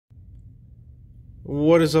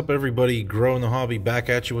What is up, everybody? Growing the Hobby back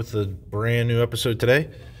at you with a brand new episode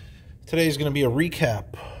today. Today is going to be a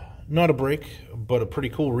recap, not a break, but a pretty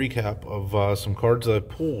cool recap of some cards that I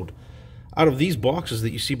pulled out of these boxes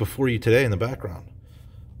that you see before you today in the background.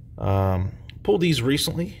 Pulled these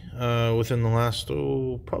recently, within the last,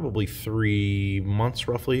 probably 3 months,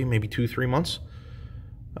 roughly, maybe 2-3 months.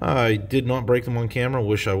 I did not break them on camera,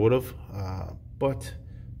 wish I would have, but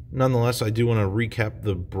nonetheless, I do want to recap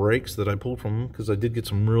the breaks that I pulled from them because I did get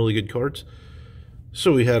some really good cards.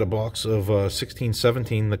 So we had a box of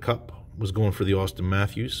 16-17, the Cup was going for the Austin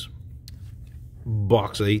Matthews.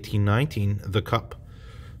 Box of 18-19, the Cup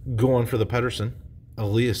going for the Pedersen,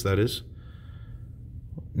 Elias that is.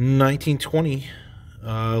 19-20,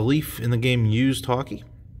 Leaf in the game used hockey.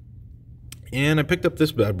 And I picked up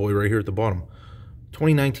this bad boy right here at the bottom.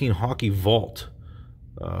 2019 Hockey Vault,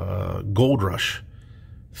 Gold Rush.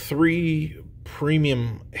 3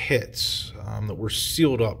 premium hits that were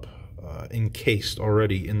sealed up, encased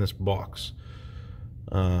already in this box.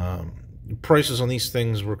 Prices on these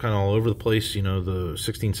things were kind of all over the place. You know, the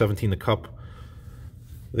 16-17, the Cup,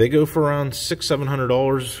 they go for around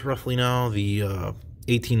 $600-700 roughly now. The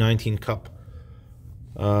 18-19 Cup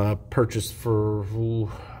purchased for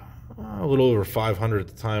a little over $500 at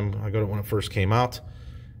the time. I got it when it first came out.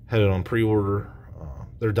 Had it on pre-order.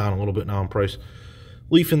 They're down a little bit now in price.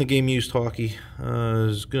 Leaf in the game used hockey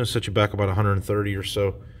is going to set you back about 130 or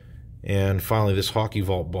so. And finally, this Hockey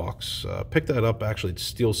Vault box. Picked that up actually at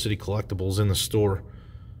Steel City Collectibles in the store.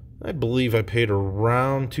 I believe I paid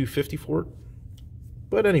around $250 for it.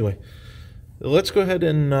 But anyway, let's go ahead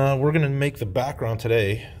and we're going to make the background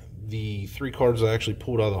today the 3 cards I actually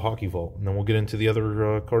pulled out of the Hockey Vault. And then we'll get into the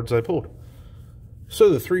other cards I pulled. So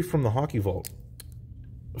the 3 from the Hockey Vault.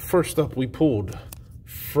 First up, we pulled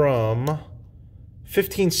from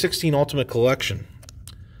 15-16 Ultimate Collection,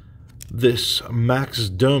 this Max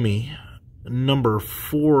Domi number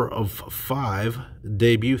 4 of 5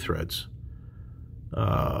 debut threads,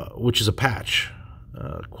 which is a patch,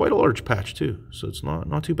 quite a large patch too, so it's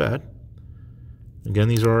not too bad. Again,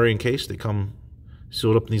 these are already encased. They come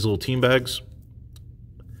sealed up in these little team bags.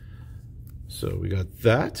 So we got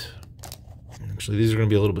that. Actually, these are going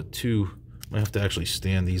to be a little bit too, I have to actually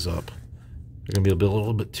stand these up. They're going to be a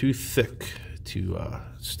little bit too thick to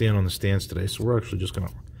stand on the stands today, so we're actually just going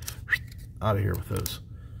to out of here with those.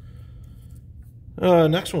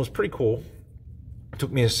 Next one was pretty cool. It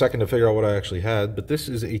took me a second to figure out what I actually had, but this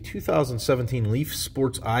is a 2017 Leaf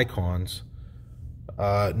Sports Icons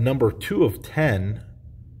number 2 of 10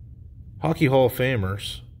 Hockey Hall of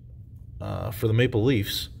Famers for the Maple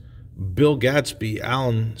Leafs. Bill Gadsby,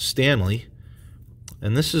 Alan Stanley,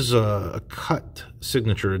 and this is a cut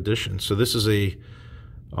signature edition. So this is a,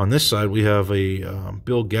 on this side we have a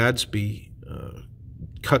Bill Gadsby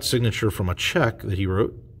cut signature from a check that he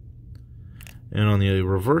wrote, and on the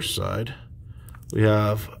reverse side we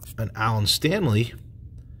have an Alan Stanley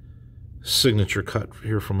signature cut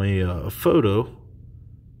here from a photo.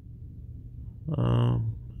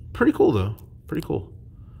 Pretty cool though, pretty cool.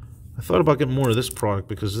 I thought about getting more of this product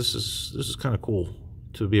because this is kind of cool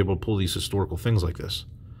to be able to pull these historical things like this.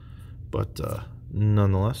 But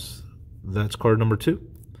nonetheless, that's card number 2.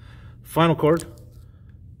 Final card,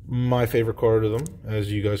 my favorite card of them,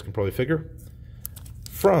 as you guys can probably figure.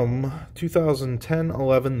 From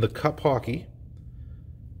 2010-11, the Cup Hockey,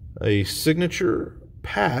 a signature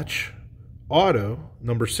patch auto,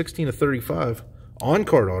 number 16 of 35,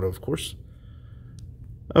 on-card auto, of course,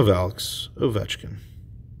 of Alex Ovechkin.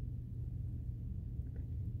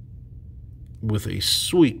 With a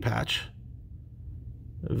sweet patch.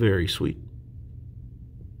 Very sweet.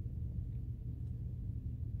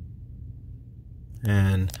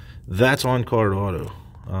 And that's on-card auto.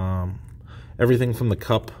 Everything from the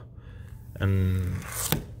Cup and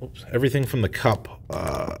everything from the Cup,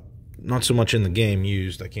 not so much in the game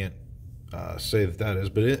used. I can't say that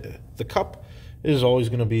is, but the Cup is always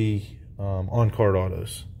going to be on-card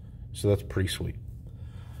autos, so that's pretty sweet.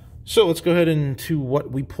 So let's go ahead into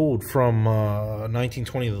what we pulled from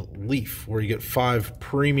 1920 Leaf, where you get 5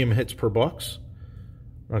 premium hits per box.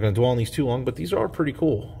 I'm not going to dwell on these too long, but these are pretty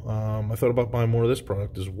cool. I thought about buying more of this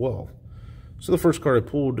product as well. So the first card I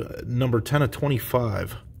pulled, number 10 of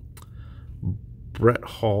 25, Brett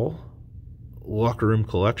Hull, Locker Room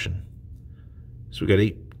Collection. So we got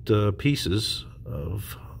 8 pieces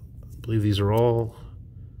of, I believe these are all,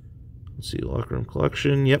 let's see, Locker Room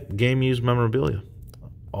Collection. Yep, game used memorabilia.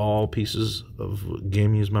 All pieces of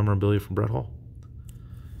game used memorabilia from Brett Hull.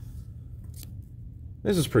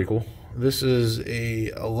 This is pretty cool. This is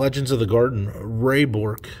a Legends of the Garden Ray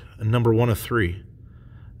Bourque, number 1 of 3.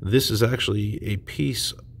 This is actually a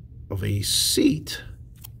piece of a seat.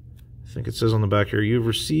 I think it says on the back here, you've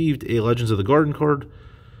received a Legends of the Garden card.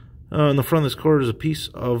 On the front of this card is a piece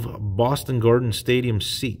of Boston Garden Stadium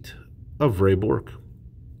seat of Ray Bourque.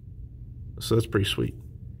 So that's pretty sweet.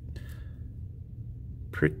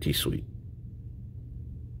 Pretty sweet.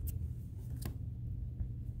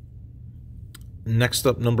 Next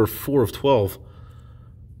up, number 4 of 12.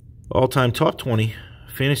 All-time top 20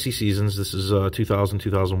 fantasy seasons. This is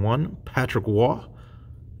 2000-2001. Patrick Waugh,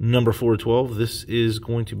 number 4 of 12. This is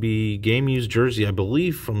going to be game used jersey, I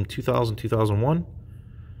believe, from 2000-2001.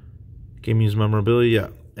 Game used memorabilia, yeah.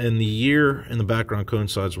 And the year in the background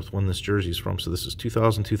coincides with when this jersey is from. So this is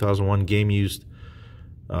 2000-2001 game used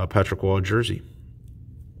Patrick Waugh jersey.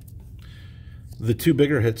 The two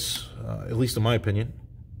bigger hits, at least in my opinion,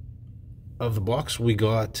 of the box, we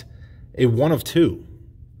got a 1 of 2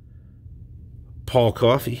 Paul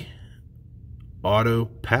Coffey auto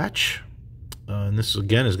patch. And this,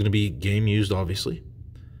 again, is going to be game used, obviously.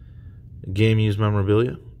 Game used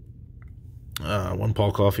memorabilia. One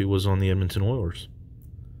Paul Coffey was on the Edmonton Oilers.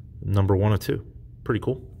 Number 1 of 2. Pretty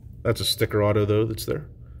cool. That's a sticker auto, though, that's there,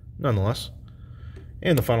 nonetheless.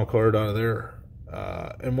 And the final card out of there,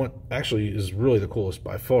 and what actually is really the coolest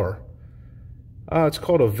by far, it's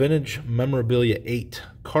called a Vintage Memorabilia 8.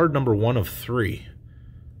 Card number 1 of 3.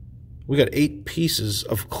 We got 8 pieces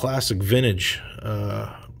of classic vintage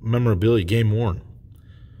memorabilia, game worn.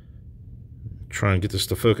 Try and get this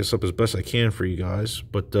to focus up as best I can for you guys.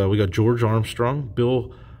 But we got George Armstrong,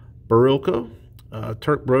 Bill Barilko,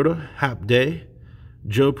 Turk Broda, Hap Day,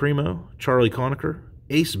 Joe Primo, Charlie Conacher,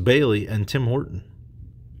 Ace Bailey, and Tim Horton.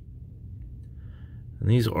 And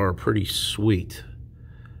these are pretty sweet.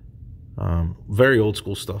 Very old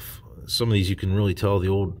school stuff. Some of these you can really tell the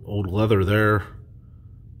old leather there.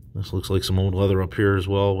 This looks like some old leather up here as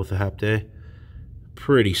well with the Hap Day.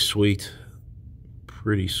 Pretty sweet.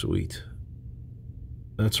 Pretty sweet.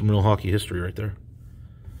 That's some real hockey history right there.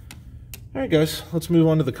 All right, guys, let's move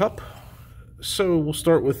on to the cup. So we'll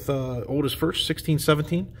start with oldest first,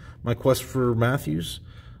 16-17. My quest for Matthews.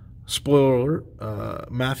 Spoiler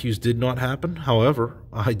alert, Matthews did not happen. However,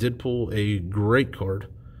 I did pull a great card,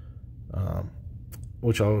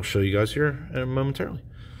 which I'll show you guys here momentarily.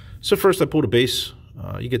 So first I pulled a base.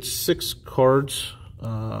 You get 6 cards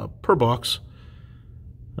per box.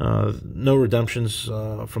 No redemptions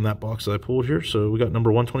from that box that I pulled here. So we got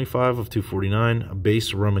number 125 of 249, a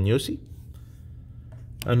base Roman Josi.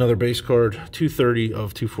 Another base card, 230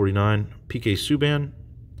 of 249, PK Subban.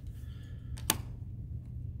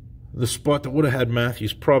 The spot that would have had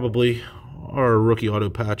Matthews probably, our rookie auto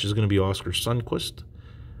patch, is going to be Oscar Sundqvist.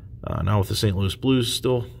 Now with the St. Louis Blues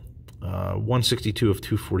still. 162 of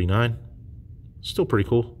 249. Still pretty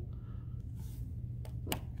cool.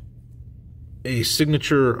 A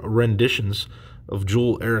signature renditions of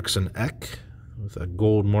Joel Eriksson Ek with a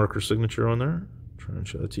gold marker signature on there. Try and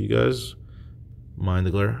show that to you guys. Mind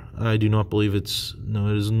the glare. I do not believe it's, no,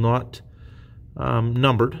 it is not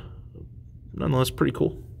numbered. Nonetheless, pretty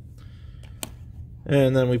cool.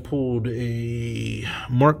 And then we pulled a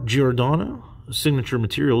Mark Giordano signature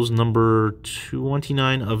materials number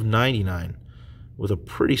 29 of 99 with a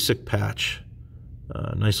pretty sick patch.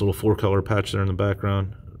 Nice little 4-color patch there in the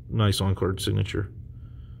background. Nice on-card signature.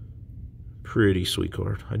 Pretty sweet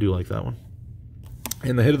card. I do like that one.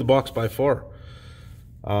 And the hit of the box by far.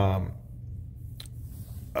 And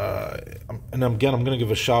again, I'm going to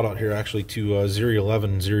give a shout out here actually to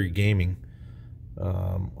Ziri11, Ziri Gaming,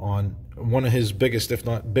 on one of his biggest, if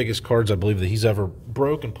not biggest cards, I believe, that he's ever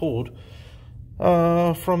broke and pulled.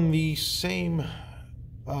 From the same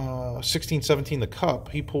 16-17, the Cup,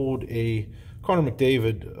 he pulled a Connor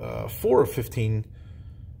McDavid 4 of 15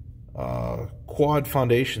 Quad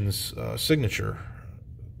Foundations signature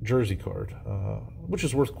jersey card, which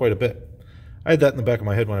is worth quite a bit. I had that in the back of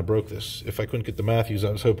my head when I broke this. If I couldn't get the Matthews,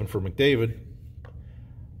 I was hoping for McDavid.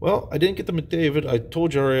 Well, I didn't get the McDavid. I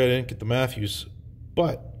told you already I didn't get the Matthews,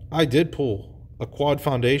 but I did pull a Quad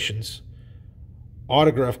Foundations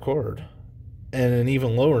autograph card and an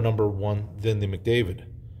even lower number 1 than the McDavid.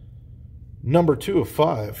 Number 2 of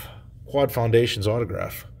 5 Quad Foundations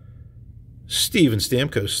autograph. Steven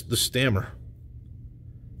Stamkos, the Stammer.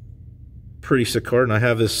 Pretty sick card, and I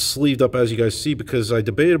have this sleeved up, as you guys see, because I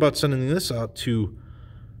debated about sending this out to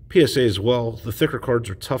PSA as well. The thicker cards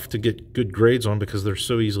are tough to get good grades on because they're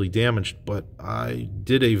so easily damaged, but I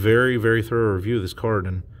did a very, very thorough review of this card,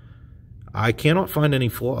 and I cannot find any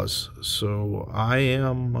flaws. So I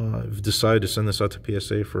have decided to send this out to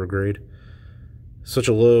PSA for a grade. Such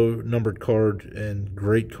a low numbered card and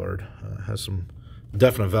great card. Has some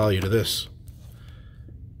definite value to this.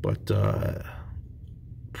 But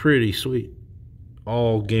pretty sweet.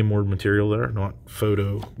 All game worn material there, not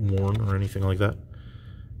photo worn or anything like that.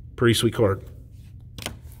 Pretty sweet card.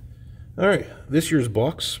 All right, this year's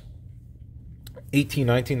box,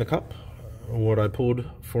 18-19 the Cup, what I pulled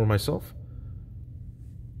for myself.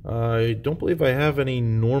 I don't believe I have any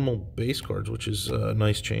normal base cards, which is a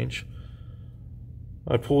nice change.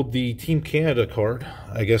 I pulled the Team Canada card.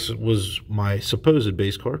 I guess it was my supposed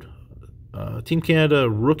base card. Team Canada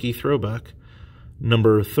rookie throwback,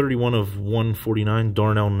 number 31 of 149,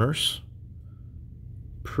 Darnell Nurse.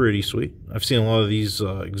 Pretty sweet. I've seen a lot of these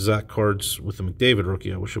exact cards with the McDavid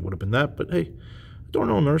rookie. I wish it would have been that, but hey,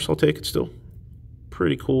 Darnell Nurse, I'll take it still.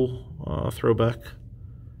 Pretty cool throwback.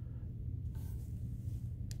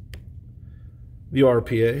 The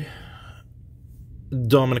RPA,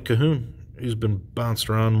 Dominic Cahoon, who's been bounced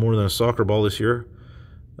around more than a soccer ball this year.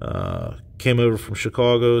 Came over from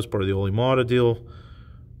Chicago as part of the Ole Mata deal.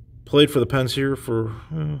 Played for the Pens here for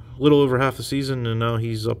a little over half the season, and now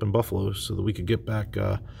he's up in Buffalo so that we could get back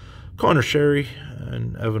Connor Sherry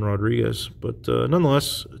and Evan Rodriguez. But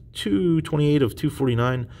nonetheless, 228 of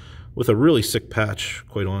 249 with a really sick patch,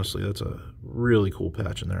 quite honestly. That's a really cool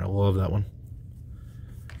patch in there. I love that one.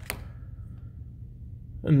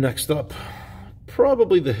 And next up,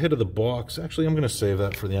 probably the hit of the box. Actually, I'm going to save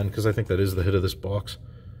that for the end because I think that is the hit of this box.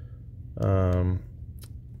 All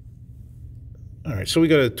right, so we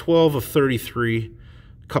got a 12 of 33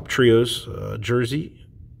 Cup Trios jersey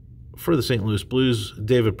for the St. Louis Blues.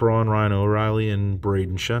 David Perron, Ryan O'Reilly, and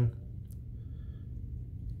Braden Shen.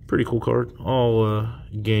 Pretty cool card. All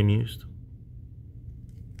game used.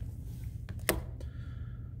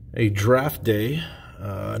 A draft day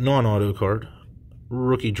non-auto card.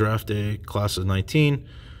 Rookie draft day, class of 19.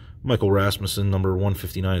 Michael Rasmussen, number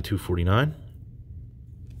 159 of 249.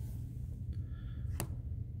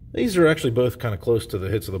 These are actually both kind of close to the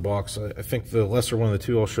hits of the box. I think the lesser one of the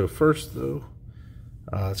two I'll show first, though.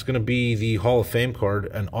 It's going to be the Hall of Fame card,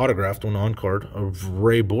 an autographed one on card of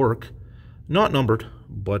Ray Bourque. Not numbered,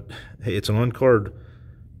 but hey, it's an on card,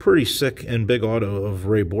 pretty sick and big auto of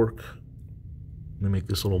Ray Bourque. They make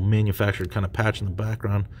this little manufactured kind of patch in the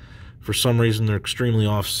background. For some reason, they're extremely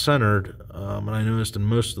off-centered, and I noticed in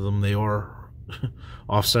most of them they are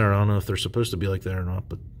off-centered. I don't know if they're supposed to be like that or not,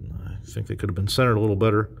 but I think they could have been centered a little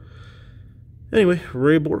better. Anyway,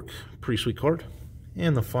 Ray Bourque, pretty sweet card.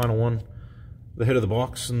 And the final one, the hit of the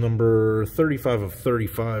box, number 35 of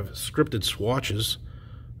 35, scripted swatches,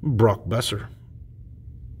 Brock Besser.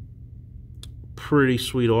 Pretty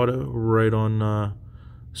sweet auto, right on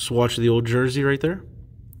swatch of the old jersey right there.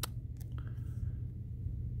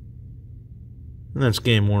 And that's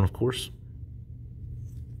game worn, of course.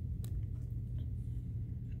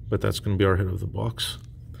 But that's going to be our hit of the box.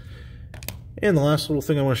 And the last little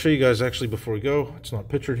thing I want to show you guys actually before we go, it's not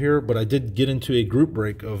pictured here, but I did get into a group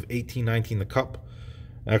break of 18-19 the Cup,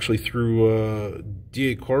 actually through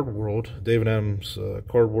DA Card World, David Adams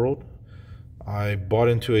Card World. I bought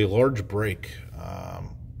into a large break,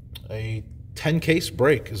 a 10-case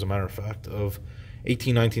break, as a matter of fact, of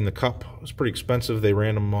 18-19 the Cup. It was pretty expensive. They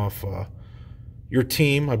ran them off your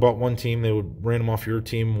team. I bought one team. They would random off your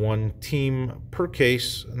team, one team per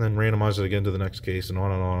case, and then randomize it again to the next case, and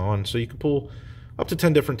on and on and on. So you can pull up to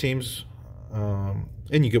 10 different teams, and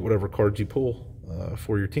you get whatever cards you pull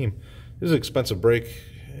for your team. It was an expensive break.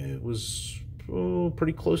 It was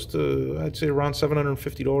pretty close to, I'd say, around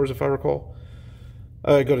 $750 if I recall.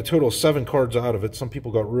 I got a total of 7 cards out of it. Some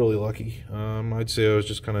people got really lucky. I'd say I was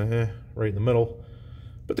just kind of right in the middle.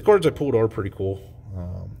 But the cards I pulled are pretty cool.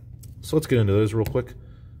 So let's get into those real quick.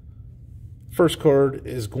 First card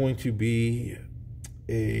is going to be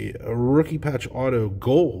a rookie patch auto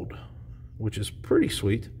gold, which is pretty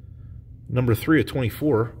sweet. Number 3 of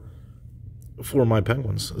 24 for my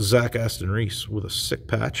Penguins. Zach Aston Reese with a sick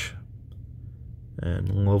patch.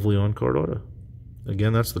 And lovely on-card auto.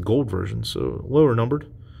 Again, that's the gold version, so lower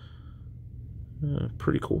numbered.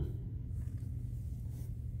 Pretty cool.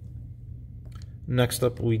 Next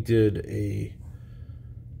up, we did a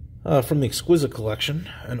from the Exquisite Collection,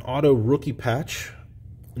 an auto rookie patch,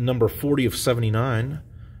 number 40 of 79,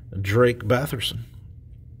 Drake Batherson.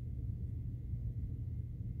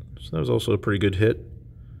 So that was also a pretty good hit.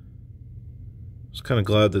 I was kind of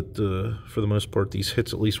glad that, for the most part, these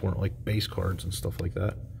hits at least weren't like base cards and stuff like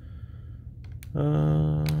that.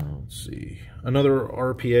 Let's see. Another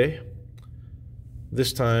RPA.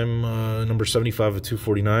 This time, number 75 of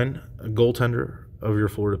 249, a goaltender of your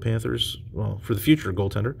Florida Panthers. Well, for the future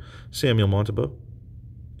goaltender, Samuel Montembeault.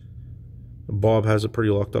 Bob has it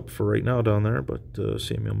pretty locked up for right now down there, but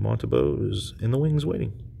Samuel Montembeault is in the wings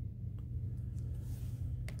waiting.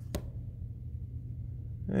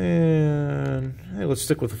 And hey, let's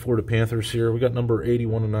stick with the Florida Panthers here. We got number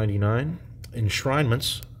 81 of 99.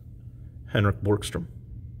 Enshrinements, Henrik Borgstrom.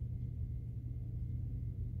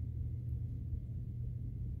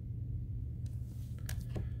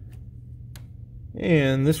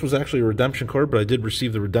 And this was actually a redemption card, but I did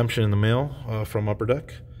receive the redemption in the mail from Upper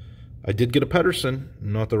Deck. I did get a Pettersson,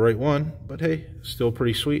 not the right one, but hey, still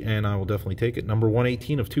pretty sweet, and I will definitely take it. Number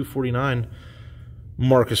 118 of 249,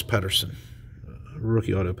 Marcus Pettersson,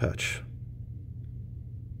 rookie auto patch.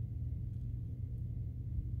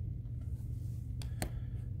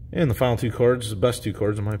 And the final two cards, the best two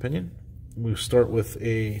cards in my opinion. We'll start with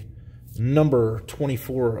a number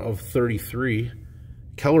 24 of 33,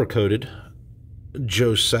 color-coded,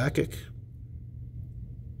 Joe Sakic.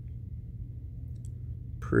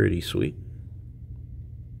 Pretty sweet.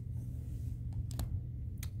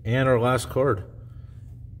 And our last card.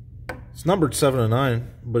 It's numbered 7 of 9,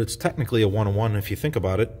 but it's technically a 1 of 1 if you think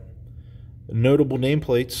about it. Notable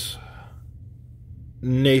nameplates,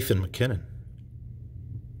 Nathan MacKinnon.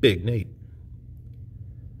 Big Nate.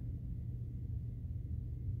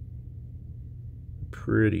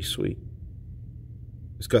 Pretty sweet.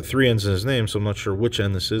 He's got 3 N's in his name, so I'm not sure which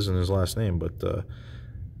N this is in his last name, but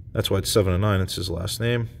that's why it's 7 of 9. It's his last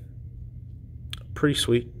name. Pretty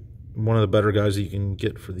sweet. One of the better guys that you can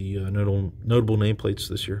get for the notable nameplates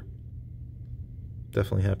this year.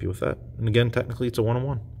 Definitely happy with that. And again, technically, it's a 1 of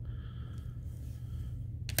 1.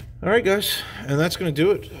 All right, guys, and that's going to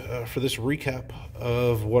do it for this recap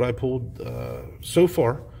of what I pulled so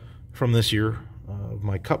far from this year of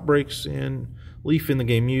my cup breaks and Leaf in the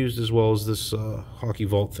game used, as well as this Hockey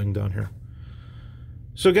Vault thing down here.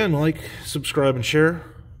 So again, like, subscribe, and share,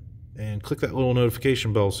 and click that little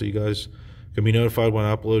notification bell so you guys can be notified when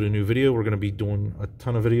I upload a new video. We're going to be doing a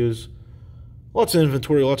ton of videos, lots of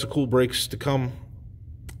inventory, lots of cool breaks to come,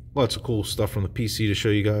 lots of cool stuff from the PC to show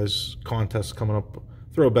you guys, contests coming up,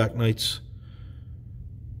 throwback nights,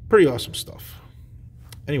 pretty awesome stuff.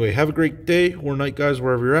 Anyway, have a great day or night, guys,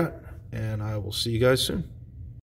 wherever you're at, and I will see you guys soon.